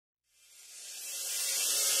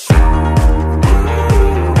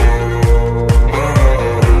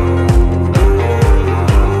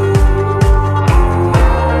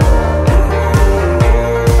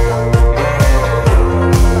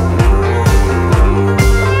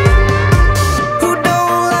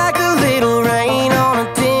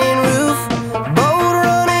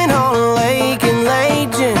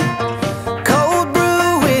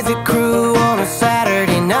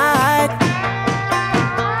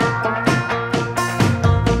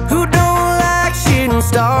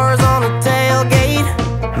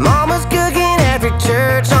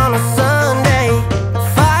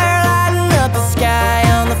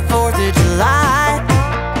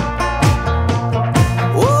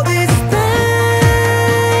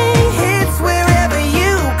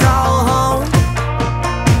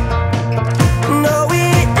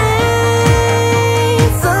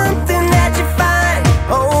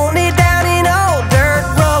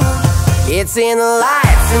It's in the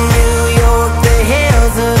lights of New York, the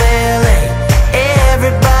hills of LA.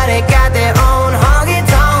 Everybody got their own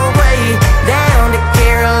honky-tonk way. Down to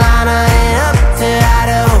Carolina and up to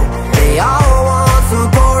Idaho. They all want some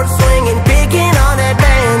board swinging, picking on that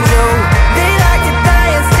banjo. They like to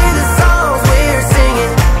dance to the songs we're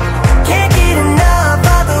singing. Can't get enough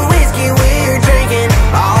of the whiskey we're drinking.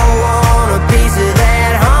 All want a piece of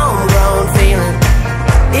that homegrown feeling.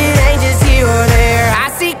 It ain't just here or there, I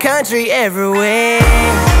see country everywhere.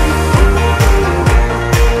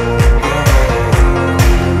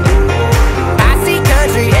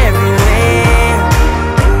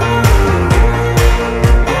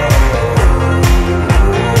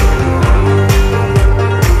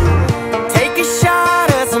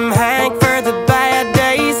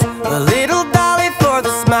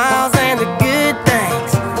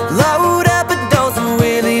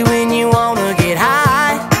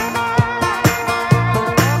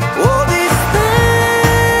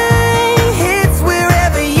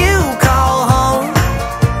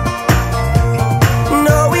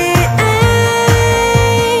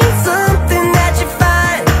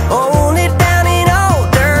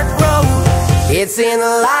 It's in the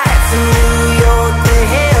lights of New York, the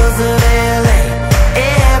hills of LA.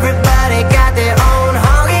 Everybody got their own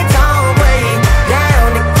honky-tonk way. Down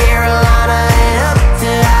to Carolina and up to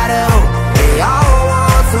Idaho. They all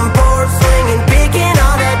want some board swinging, picking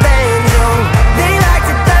on that banjo. They like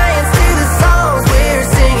to dance to the songs we're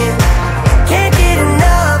singing. Can't get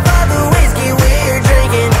enough of the whiskey we're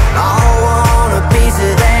drinking. All want a piece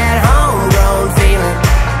of that homegrown feeling.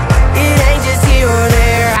 It ain't just here or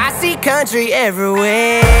there, I see country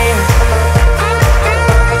everywhere.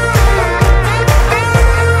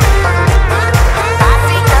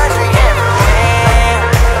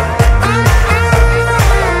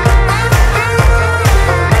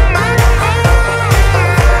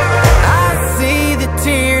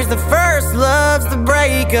 The first loves, the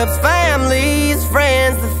breakups, families,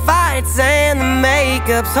 friends, the fights and the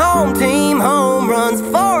makeups, home team, home runs,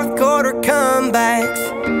 fourth quarter comebacks.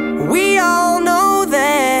 We all know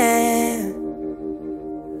that.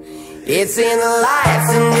 It's in the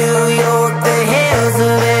lights of New York, the hills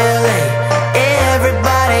of LA.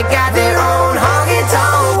 Everybody got their own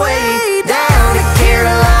honky-tonk way. Down to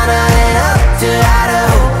Carolina and up to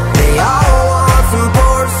Idaho. They all want some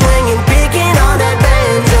board swinging, picking on that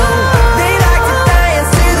banjo. They like to dance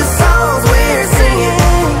to the songs we're singing.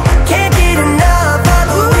 Can't get enough of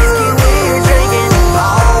the whiskey we're drinking.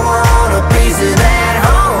 All want a piece of that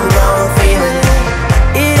homegrown feeling.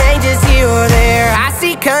 It ain't just here or there, I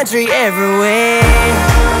see country everywhere.